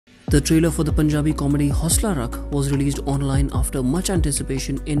The trailer for the Punjabi comedy Honsla Rakh was released online after much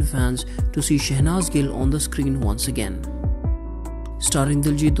anticipation in fans to see Shehnaaz Gill on the screen once again. Starring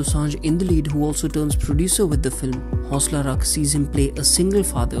Diljit Dosanjh in the lead, who also turns producer with the film, Honsla Rakh sees him play a single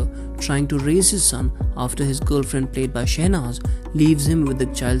father trying to raise his son after his girlfriend, played by Shehnaaz, leaves him with the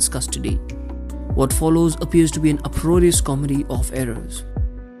child's custody. What follows appears to be an uproarious comedy of errors.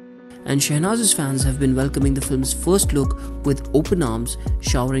 And Shehnaaz's fans have been welcoming the film's first look with open arms,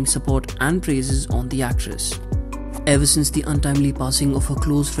 showering support and praises on the actress. Ever since the untimely passing of her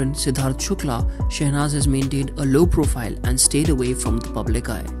close friend Siddharth Shukla, Shehnaaz has maintained a low profile and stayed away from the public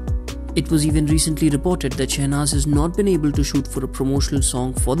eye. It was even recently reported that Shehnaaz has not been able to shoot for a promotional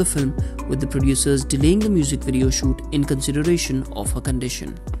song for the film, with the producers delaying the music video shoot in consideration of her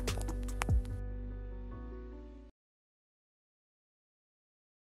condition.